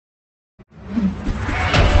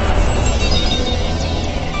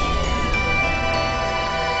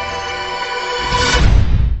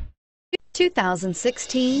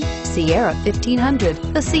2016 Sierra 1500.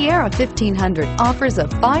 The Sierra 1500 offers a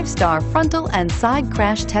 5-star frontal and side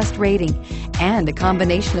crash test rating and a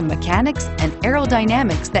combination of mechanics and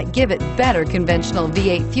aerodynamics that give it better conventional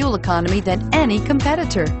V8 fuel economy than any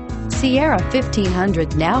competitor. Sierra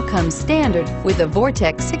 1500 now comes standard with a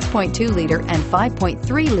Vortex 6.2-liter and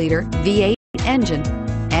 5.3-liter V8 engine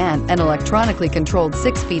and an electronically controlled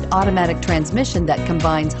 6-speed automatic transmission that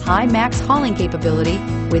combines high max hauling capability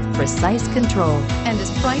with precise control and is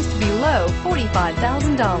priced below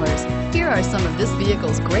 $45,000. Here are some of this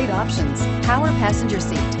vehicle's great options: power passenger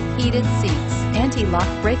seat, heated seats, anti-lock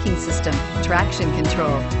braking system, traction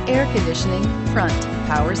control, air conditioning, front,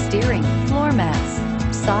 power steering, floor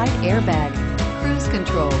mats, side airbag, cruise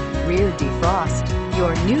control, rear defrost.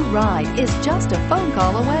 Your new ride is just a phone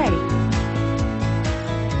call away.